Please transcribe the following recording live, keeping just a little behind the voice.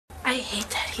I hate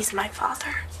that he's my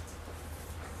father.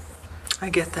 I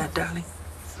get that, darling.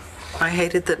 I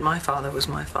hated that my father was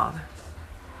my father.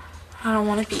 I don't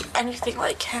want to be anything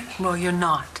like him. Well, you're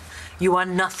not. You are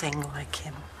nothing like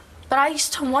him. But I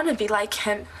used to want to be like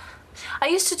him. I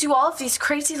used to do all of these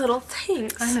crazy little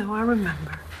things. I know, I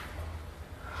remember.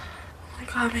 Oh my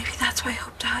God, maybe that's why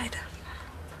Hope died.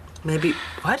 Maybe,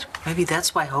 what? Maybe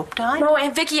that's why Hope died? No,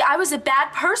 Aunt Vicky, I was a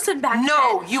bad person back then.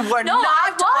 No, you were No, not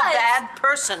I was. a bad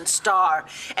person, Star.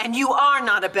 And you are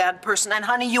not a bad person. And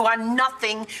honey, you are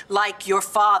nothing like your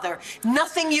father.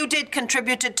 Nothing you did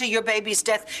contributed to your baby's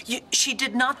death. She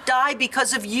did not die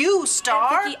because of you,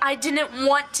 Star. Aunt Vicky, I didn't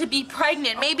want to be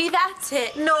pregnant. Maybe that's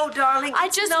it. No, darling,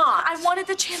 it's not. I wanted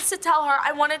the chance to tell her.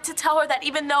 I wanted to tell her that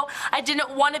even though I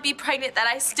didn't want to be pregnant, that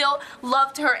I still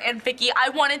loved her, Aunt Vicky. I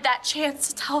wanted that chance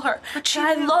to tell her. But she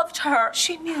I loved her.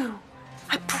 She knew.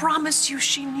 I promise you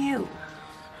she knew.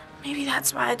 Maybe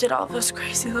that's why I did all those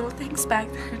crazy little things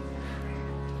back then.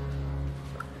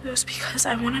 It was because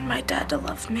I wanted my dad to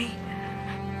love me.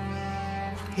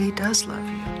 He does love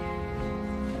you.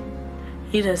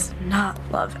 He does not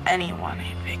love anyone,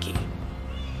 Aunt Vicky.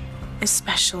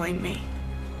 Especially me.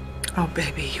 Oh,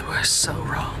 baby, you are so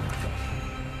wrong.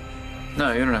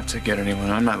 No, you don't have to get anyone.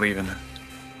 I'm not leaving.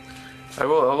 I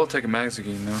will take a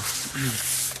magazine, though.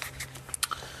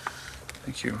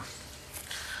 Thank you.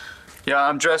 Yeah,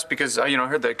 I'm dressed because I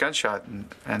heard that gunshot,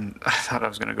 and I thought I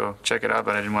was gonna go check it out,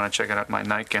 but I didn't want to check it out in my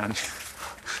nightgown.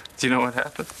 Do you know what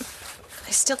happened?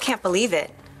 I still can't believe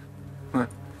it. What?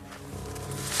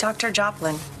 Dr.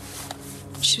 Joplin.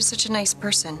 She was such a nice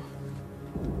person.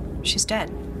 She's dead.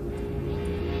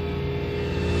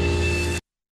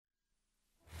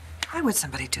 Why would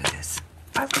somebody do this?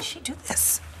 Why would she do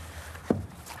this?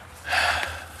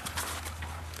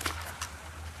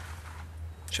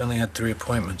 She only had 3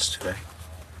 appointments today.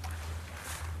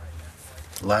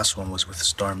 The last one was with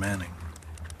Star Manning.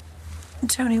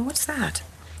 Tony, what's that?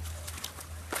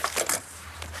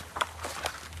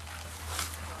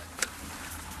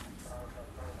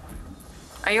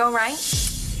 Are you all right?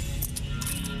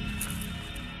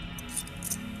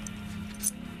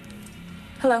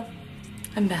 Hello,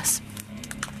 I'm Bess.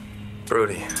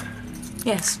 Brody.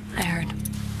 Yes, I heard.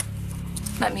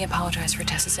 Let me apologize for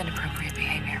Tessa's inappropriate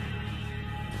behavior.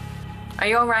 Are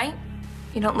you all right?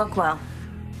 You don't look well.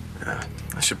 Yeah,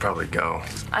 I should probably go.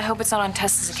 I hope it's not on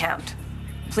Tessa's account.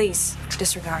 Please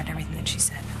disregard everything that she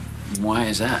said. Why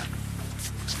is that?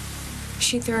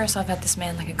 She threw herself at this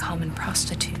man like a common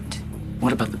prostitute.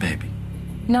 What about the baby?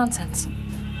 Nonsense.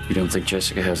 You don't think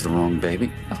Jessica has the wrong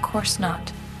baby? Of course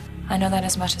not. I know that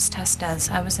as much as Tess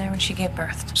does. I was there when she gave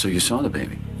birth. So you saw the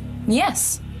baby?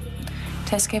 Yes.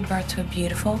 Tess gave birth to a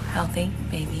beautiful, healthy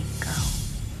baby girl.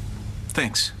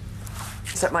 Thanks.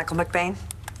 Is that Michael McBain?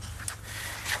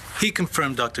 He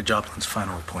confirmed Dr. Joplin's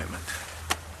final appointment.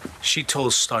 She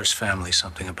told Star's family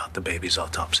something about the baby's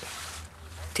autopsy.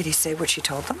 Did he say what she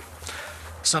told them?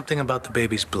 Something about the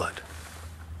baby's blood.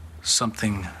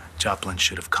 Something Joplin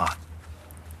should have caught.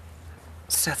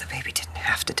 So the baby didn't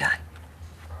have to die.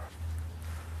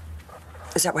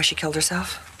 Is that why she killed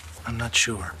herself? I'm not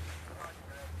sure.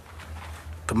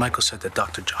 But Michael said that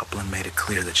Dr. Joplin made it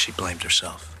clear that she blamed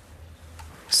herself.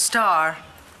 Star,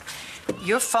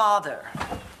 your father,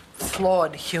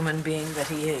 flawed human being that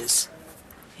he is,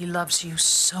 he loves you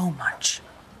so much.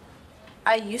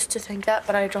 I used to think that,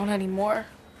 but I don't anymore.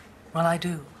 Well, I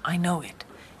do. I know it.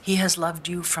 He has loved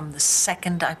you from the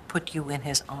second I put you in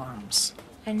his arms.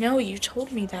 I know, you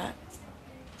told me that.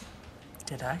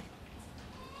 Did I?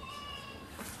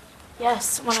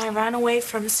 Yes, when I ran away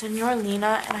from Senor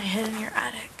Lena and I hid in your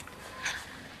attic.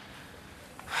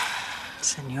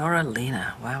 Senora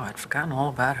Lena. Wow, I'd forgotten all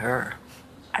about her.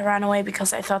 I ran away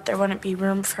because I thought there wouldn't be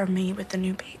room for me with the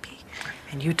new baby.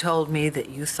 And you told me that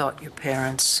you thought your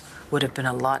parents would have been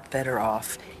a lot better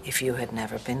off if you had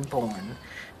never been born,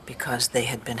 because they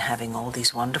had been having all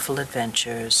these wonderful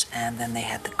adventures, and then they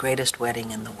had the greatest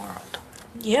wedding in the world.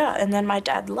 Yeah, and then my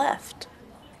dad left.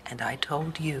 And I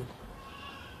told you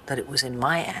that it was in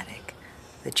my attic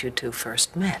that you two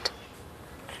first met.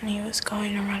 And he was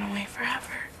going to run away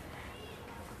forever.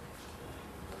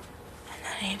 And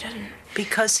then he didn't.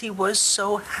 Because he was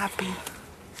so happy.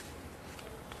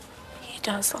 He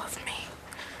does love me.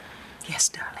 Yes,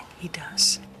 darling, he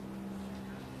does.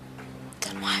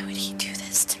 Then why would he do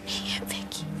this to me, Aunt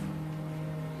Vicky?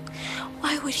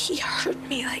 Why would he hurt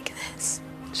me like this?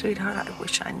 Sweetheart, I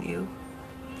wish I knew.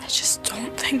 I just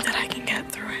don't think that I can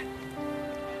get through it.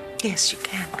 Yes, you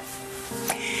can.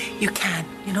 You can.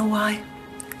 You know why?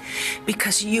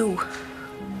 Because you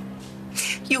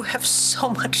have so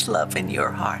much love in your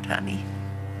heart, honey.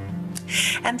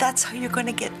 And that's how you're going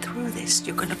to get through this.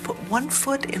 You're going to put one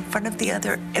foot in front of the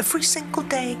other every single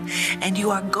day, and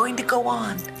you are going to go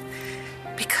on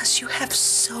because you have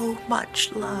so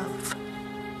much love.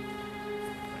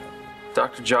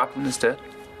 Dr. Joplin is dead?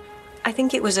 I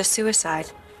think it was a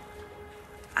suicide.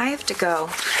 I have to go.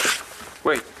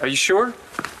 Wait, are you sure?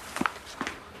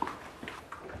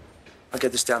 I'll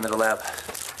get this down to the lab.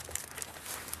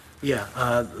 Yeah,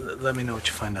 let me know what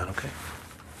you find out, okay?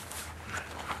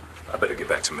 I better get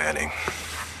back to Manning.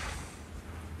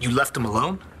 You left him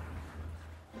alone?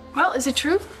 Well, is it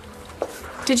true?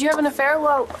 Did you have an affair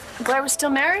while Blair was still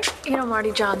married? You know,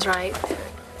 Marty, John's right.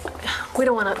 We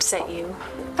don't want to upset you.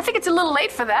 I think it's a little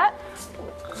late for that.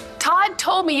 Todd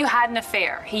told me you had an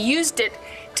affair. He used it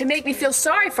to make me feel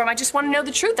sorry for him. I just want to know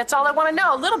the truth. That's all I want to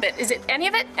know, a little bit. Is it any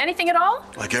of it? Anything at all?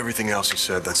 Like everything else he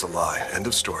said, that's a lie. End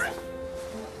of story.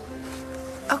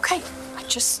 Okay. I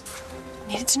just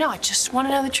needed to know. I just want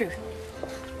to know the truth.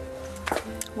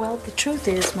 Well, the truth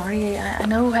is, Marty, I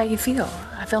know how you feel.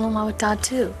 I fell in love with Todd,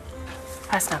 too.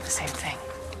 That's not the same thing.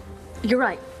 You're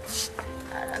right.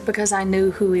 Because I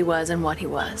knew who he was and what he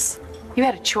was. You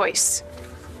had a choice.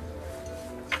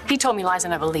 He told me lies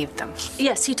and I believed them.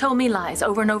 Yes, he told me lies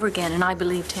over and over again, and I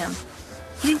believed him.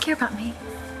 He didn't care about me.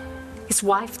 His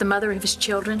wife, the mother of his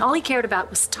children, all he cared about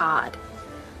was Todd.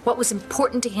 What was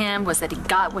important to him was that he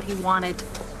got what he wanted.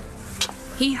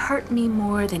 He hurt me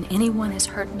more than anyone has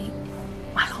hurt me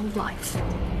my whole life.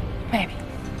 Maybe.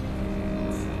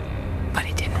 But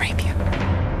he didn't rape you.